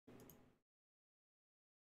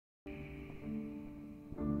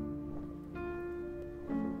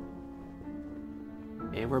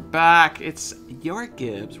And we're back. It's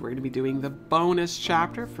YourGibs. We're going to be doing the bonus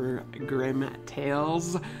chapter for Grim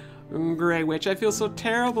Tales Graywitch. I feel so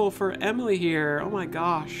terrible for Emily here. Oh my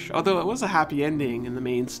gosh. Although it was a happy ending in the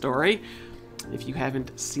main story. If you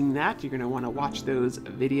haven't seen that, you're going to want to watch those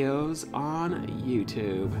videos on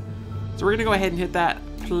YouTube. So we're going to go ahead and hit that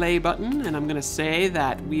play button, and I'm going to say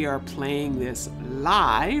that we are playing this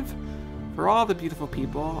live for all the beautiful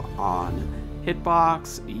people on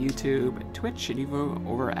Hitbox, YouTube, Twitch, and even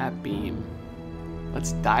over at Beam.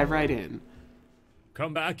 Let's dive right in.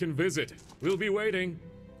 Come back and visit. We'll be waiting.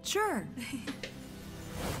 Sure.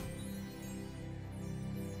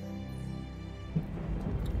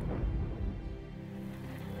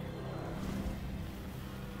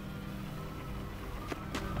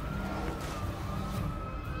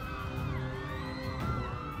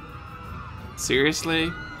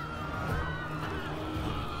 Seriously?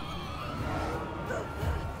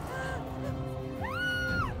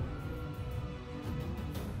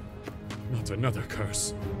 Not another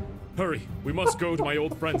curse. Hurry, we must go to my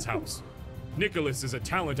old friend's house. Nicholas is a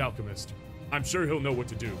talent alchemist. I'm sure he'll know what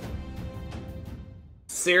to do.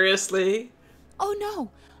 Seriously? Oh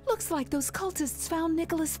no! Looks like those cultists found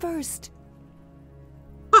Nicholas first.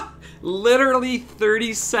 Literally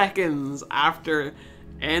 30 seconds after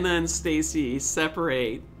Anna and Stacy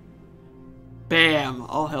separate, bam,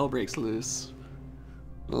 all hell breaks loose.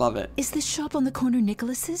 Love it. Is this shop on the corner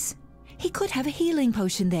Nicholas's? He could have a healing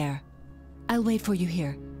potion there. I'll wait for you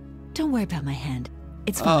here. Don't worry about my hand.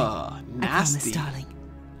 It's fine. Oh, nasty. I promise, darling.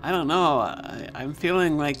 I don't know. I'm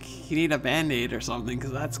feeling like you need a band-aid or something,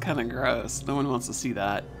 because that's kind of gross. No one wants to see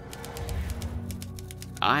that.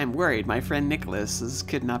 I'm worried my friend Nicholas's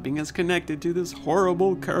kidnapping is connected to this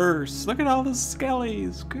horrible curse. Look at all the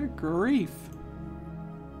skellies. Good grief.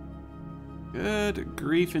 Good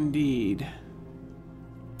grief indeed.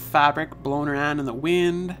 Fabric blown around in the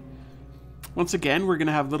wind. Once again, we're going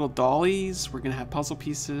to have little dollies, we're going to have puzzle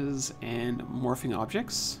pieces, and morphing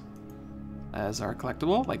objects as our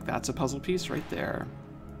collectible. Like, that's a puzzle piece right there.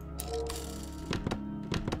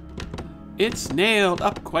 It's nailed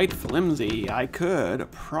up quite flimsy. I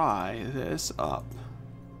could pry this up.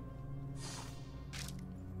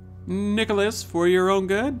 Nicholas, for your own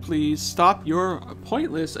good, please stop your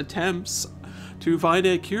pointless attempts to find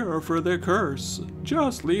a cure for the curse.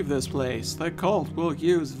 Just leave this place. The cult will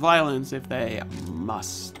use violence if they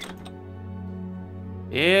must.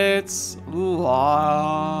 It's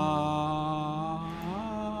law.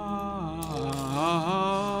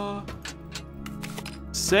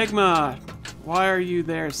 Sigma! Why are you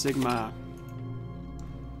there, Sigma?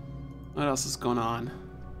 What else is going on?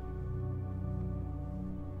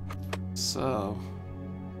 So,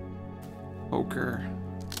 poker.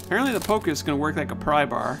 Apparently the poker is going to work like a pry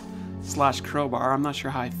bar / crowbar. I'm not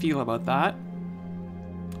sure how I feel about that.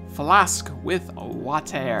 Flask with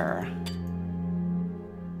water.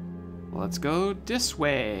 Let's go this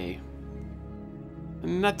way.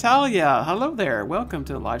 Natalia, hello there. Welcome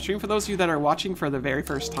to the live stream. For those of you that are watching for the very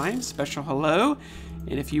first time, special hello.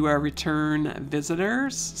 And if you are return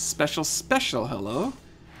visitors, special hello.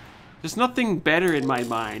 There's nothing better in my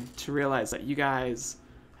mind to realize that you guys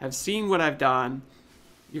have seen what I've done.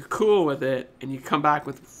 You're cool with it, and you come back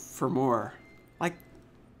for more. Like,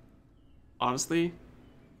 honestly,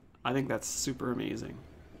 I think that's super amazing.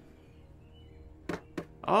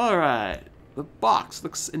 Alright, the box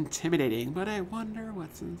looks intimidating, but I wonder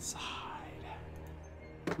what's inside.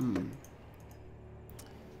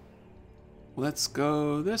 Let's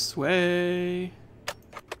go this way.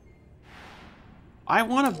 I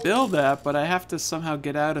want to build that, but I have to somehow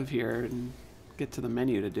get out of here and get to the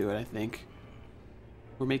menu to do it, I think.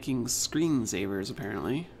 We're making screensavers,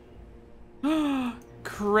 apparently.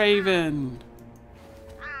 Craven!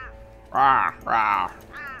 Rah, rah.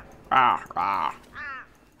 Rah, rah.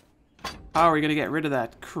 How are we gonna get rid of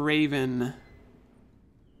that Craven?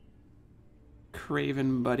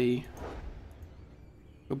 Craven buddy.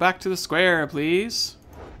 Go back to the square, please.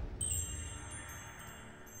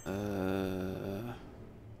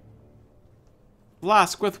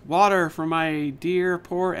 Flask with water for my dear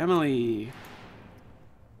poor Emily.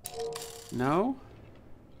 No?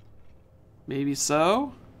 Maybe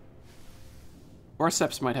so?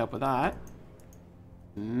 Forceps might help with that.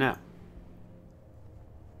 No.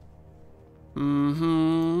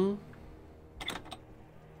 I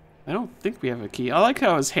don't think we have a key. I like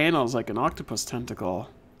how his handle's like an octopus tentacle.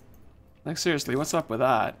 Like, seriously, what's up with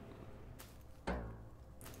that?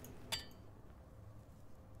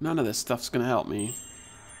 None of this stuff's gonna help me.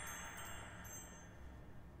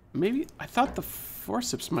 Maybe, I thought the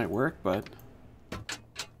forceps might work, but...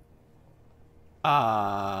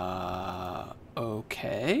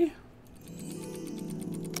 Okay.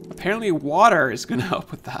 Apparently water is gonna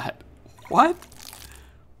help with that. What?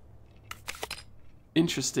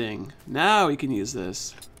 Interesting. Now we can use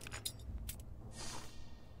this.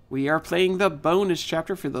 We are playing the bonus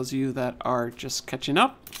chapter for those of you that are just catching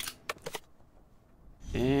up.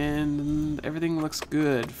 And everything looks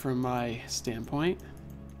good from my standpoint.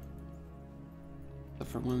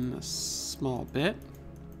 Except for one small bit.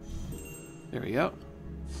 There we go.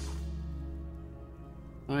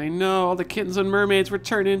 I know, all the kittens and mermaids were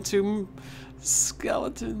turned into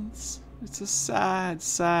skeletons. It's a sad,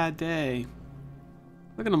 sad day.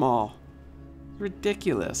 Look at them all.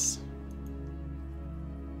 Ridiculous.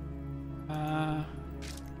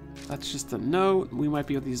 That's just a note. We might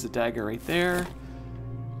be able to use the dagger right there.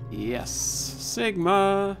 Yes.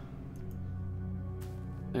 Sigma.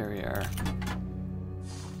 There we are.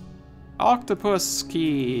 Octopus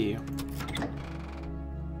key.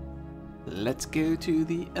 Let's go to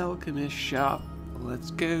the alchemist shop.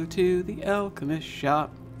 Let's go to the alchemist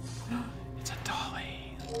shop. It's a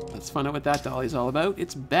dolly. Let's find out what that dolly's all about.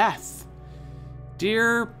 It's Beth.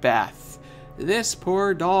 Dear Beth, this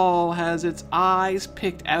poor doll has its eyes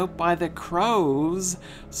picked out by the crows,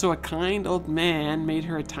 so a kind old man made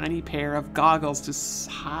her a tiny pair of goggles to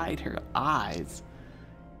hide her eyes.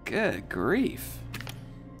 Good grief.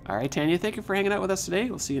 Alright, Tanya, thank you for hanging out with us today.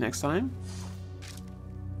 We'll see you next time.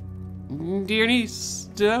 Dear niece,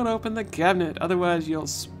 don't open the cabinet, otherwise you'll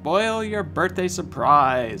spoil your birthday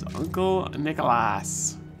surprise, Uncle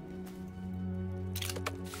Nicholas.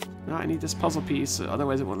 No, I need this puzzle piece,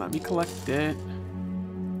 otherwise it won't let me collect it.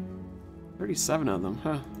 37 of them,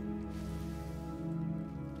 huh?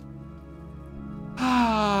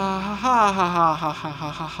 Ha ha ha ha ha ha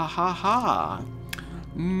ha ha ha ha.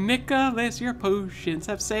 Nicholas, your potions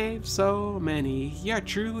have saved so many. You're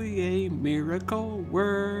truly a miracle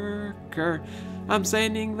worker. I'm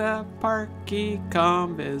sending the parky.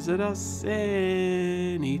 Come visit us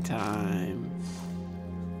anytime.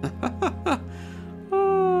 I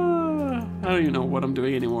don't even know what I'm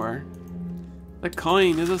doing anymore. The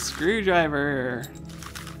coin is a screwdriver.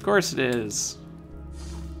 Of course it is.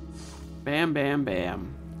 Bam, bam,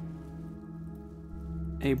 bam.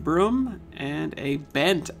 A broom and a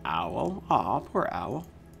bent owl. Aw, poor owl.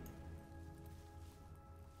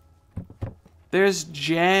 There's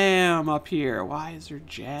jam up here. Why is there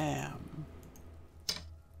jam?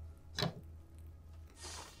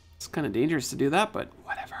 It's kind of dangerous to do that, but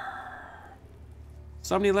whatever.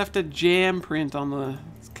 Somebody left a jam print on the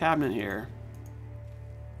cabinet here.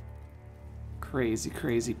 Crazy,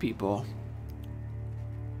 crazy people.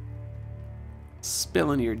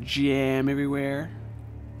 Spilling your jam everywhere.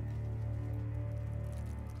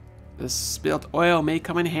 The spilt oil may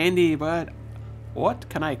come in handy, but what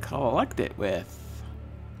can I collect it with?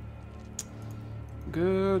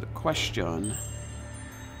 Good question.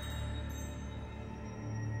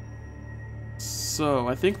 So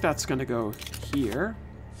I think that's gonna go here.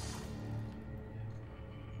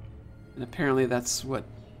 And apparently that's what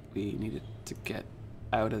we needed to get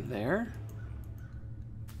out of there.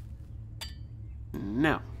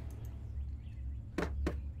 Now.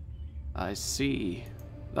 I see.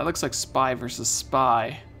 That looks like spy versus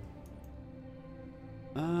spy.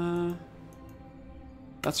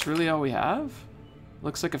 That's really all we have?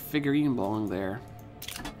 Looks like a figurine belonging there.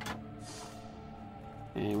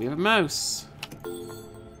 And we have a mouse.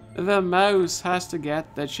 The mouse has to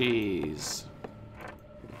get the cheese.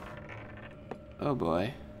 Oh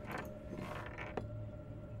boy.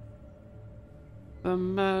 The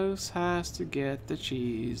mouse has to get the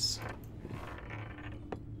cheese.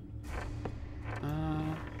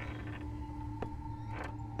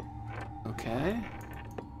 Okay.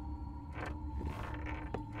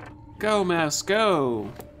 Go, mouse, go!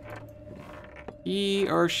 He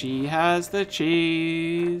or she has the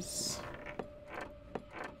cheese.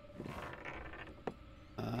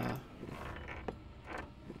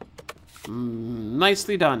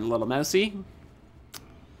 Nicely done, little mousey.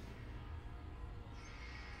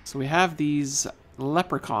 So we have these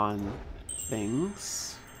leprechaun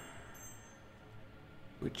things,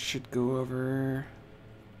 which should go over...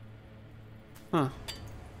 Huh.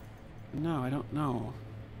 No, I don't know.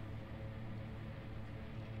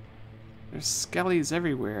 There's skellies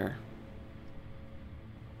everywhere.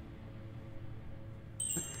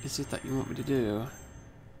 What is it that you want me to do?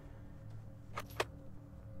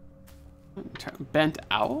 Bent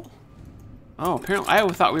owl? Oh, apparently I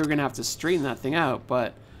thought we were gonna have to straighten that thing out,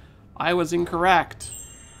 but I was incorrect.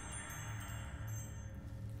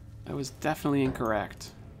 I was definitely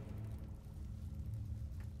incorrect.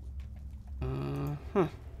 I'm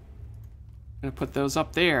gonna put those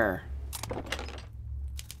up there.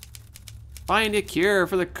 Find a cure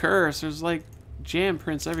for the curse. There's like jam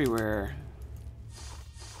prints everywhere.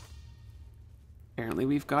 Apparently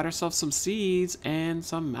we've got ourselves some seeds and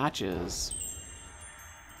some matches.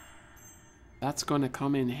 That's going to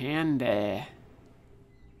come in handy.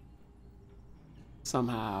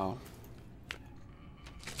 Somehow.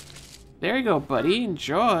 There you go, buddy.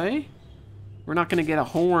 Enjoy. We're not going to get a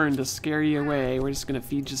horn to scare you away. We're just going to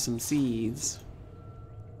feed you some seeds.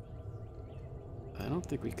 I don't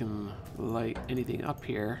think we can light anything up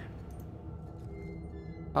here.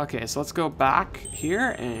 Okay, so let's go back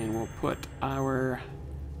here and we'll put our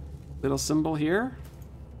little symbol here.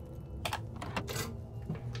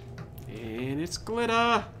 And it's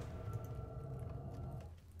glitter.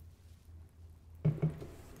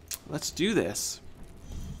 Let's do this.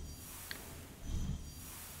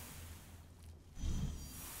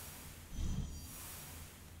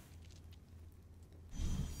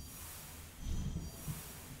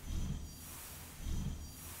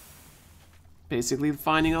 Basically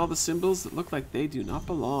finding all the symbols that look like they do not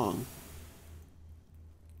belong.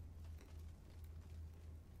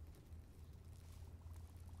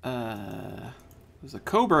 There's a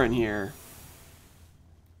cobra in here.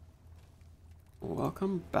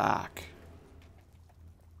 Welcome back.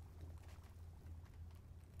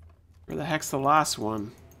 Where the heck's the last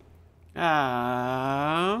one?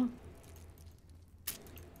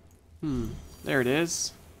 There it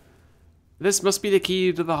is. This must be the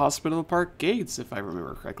key to the hospital park gates, if I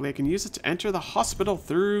remember correctly. I can use it to enter the hospital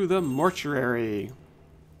through the mortuary.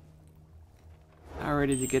 Now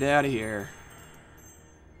ready to get out of here.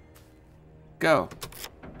 Go.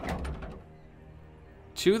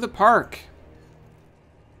 To the park.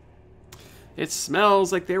 It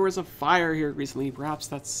smells like there was a fire here recently. Perhaps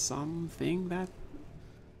that's something that...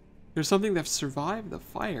 There's something that survived the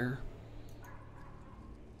fire.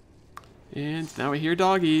 And now we hear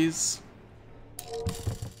doggies.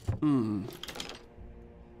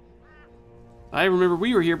 I remember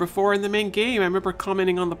we were here before in the main game. I remember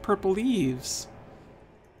commenting on the purple leaves.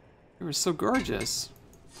 They were so gorgeous.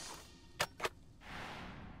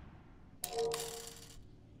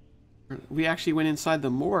 We actually went inside the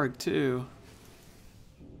morgue too.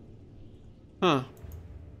 Huh.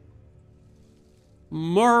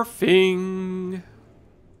 Morphing.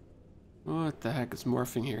 What the heck is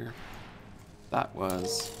morphing here? That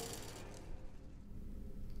was...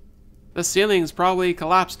 The ceilings probably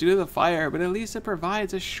collapsed due to the fire, but at least it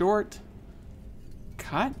provides a short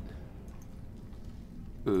cut.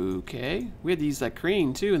 Okay. We had to use that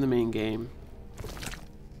crane too in the main game.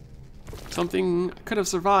 Something could have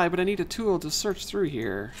survived, but I need a tool to search through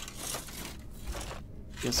here.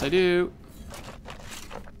 Yes, I do.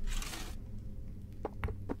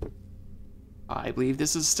 I believe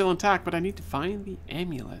this is still intact, but I need to find the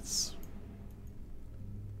amulets.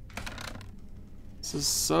 This is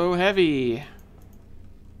so heavy.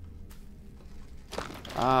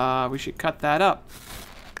 We should cut that up.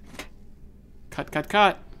 Cut, cut,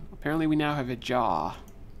 cut. Apparently we now have a jaw.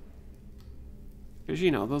 Because, you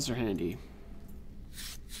know, those are handy.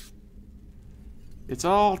 It's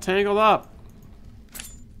all tangled up.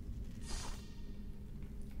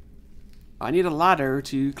 I need a ladder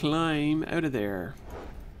to climb out of there.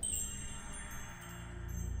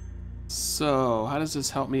 So, how does this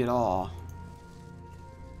help me at all?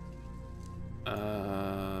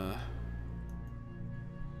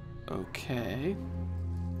 Okay.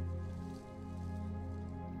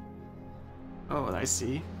 Oh, I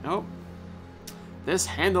see. Nope. This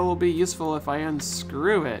handle will be useful if I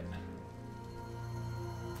unscrew it.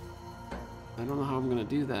 I don't know how I'm gonna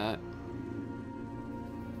do that.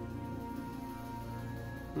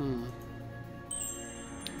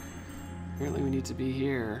 Apparently we need to be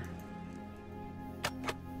here.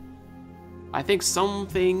 I think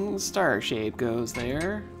something star-shaped goes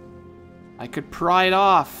there. I could pry it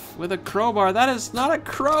off with a crowbar. That is not a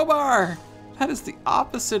crowbar! That is the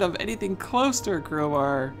opposite of anything close to a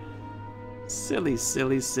crowbar. Silly,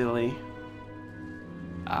 silly, silly.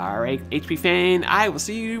 Alright, HP Fan, I will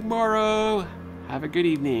see you tomorrow. Have a good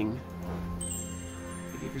evening.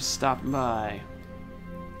 Thank you for stopping by.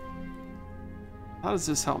 How does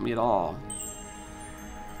this help me at all?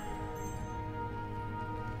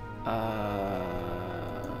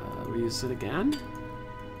 We use it again?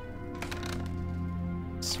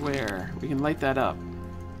 Swear, we can light that up.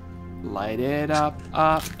 Light it up,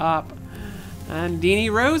 up, up. And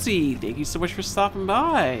Deanie Rosie, thank you so much for stopping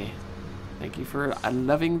by. Thank you for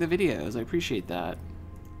loving the videos. I appreciate that.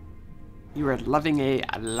 You are loving a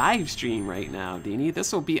live stream right now, Deanie.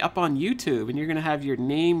 This will be up on YouTube, and you're going to have your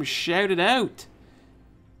name shouted out.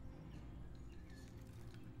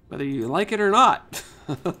 Whether you like it or not.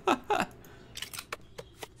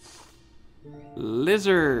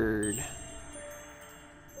 Lizard.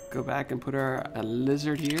 Go back and put our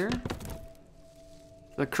lizard here.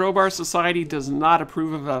 The Crowbar Society does not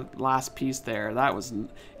approve of that last piece there. That was...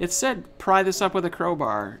 It said pry this up with a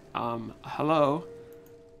crowbar. Hello?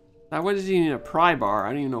 That wasn't even a pry bar. I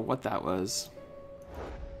don't even know what that was.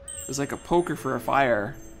 It was like a poker for a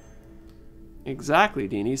fire. Exactly,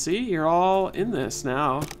 Deanie. See? You're all in this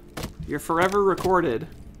now. You're forever recorded.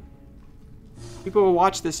 People will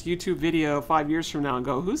watch this YouTube video 5 years from now and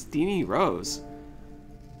go, who's Deanie Rose?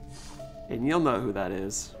 And you'll know who that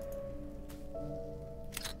is.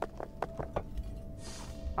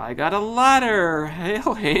 I got a ladder!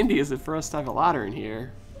 How handy is it for us to have a ladder in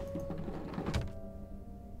here?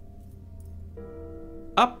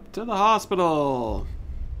 Up to the hospital!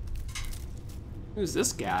 Who's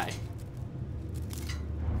this guy?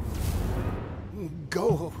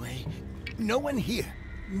 Go away. No one here.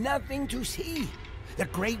 Nothing to see. The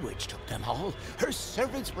Graywitch took them all. Her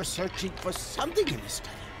servants were searching for something in the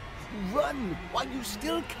study. Run while you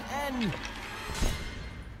still can.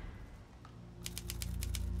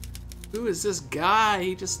 Who is this guy?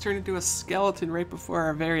 He just turned into a skeleton right before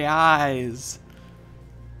our very eyes.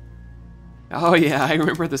 Oh yeah, I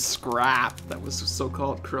remember the scrap that was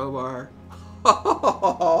so-called crowbar.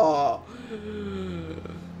 Oh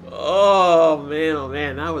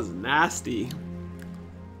man, that was nasty.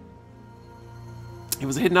 It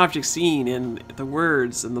was a hidden object scene, and the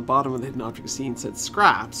words in the bottom of the hidden object scene said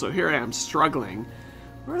scrap, so here I am struggling.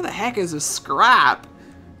 Where the heck is a scrap?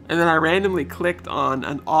 And then I randomly clicked on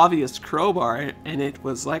an obvious crowbar, and it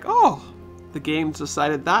was like, oh, the game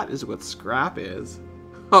decided that is what scrap is.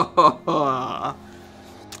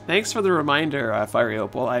 Thanks for the reminder, Fiery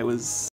Opal. I was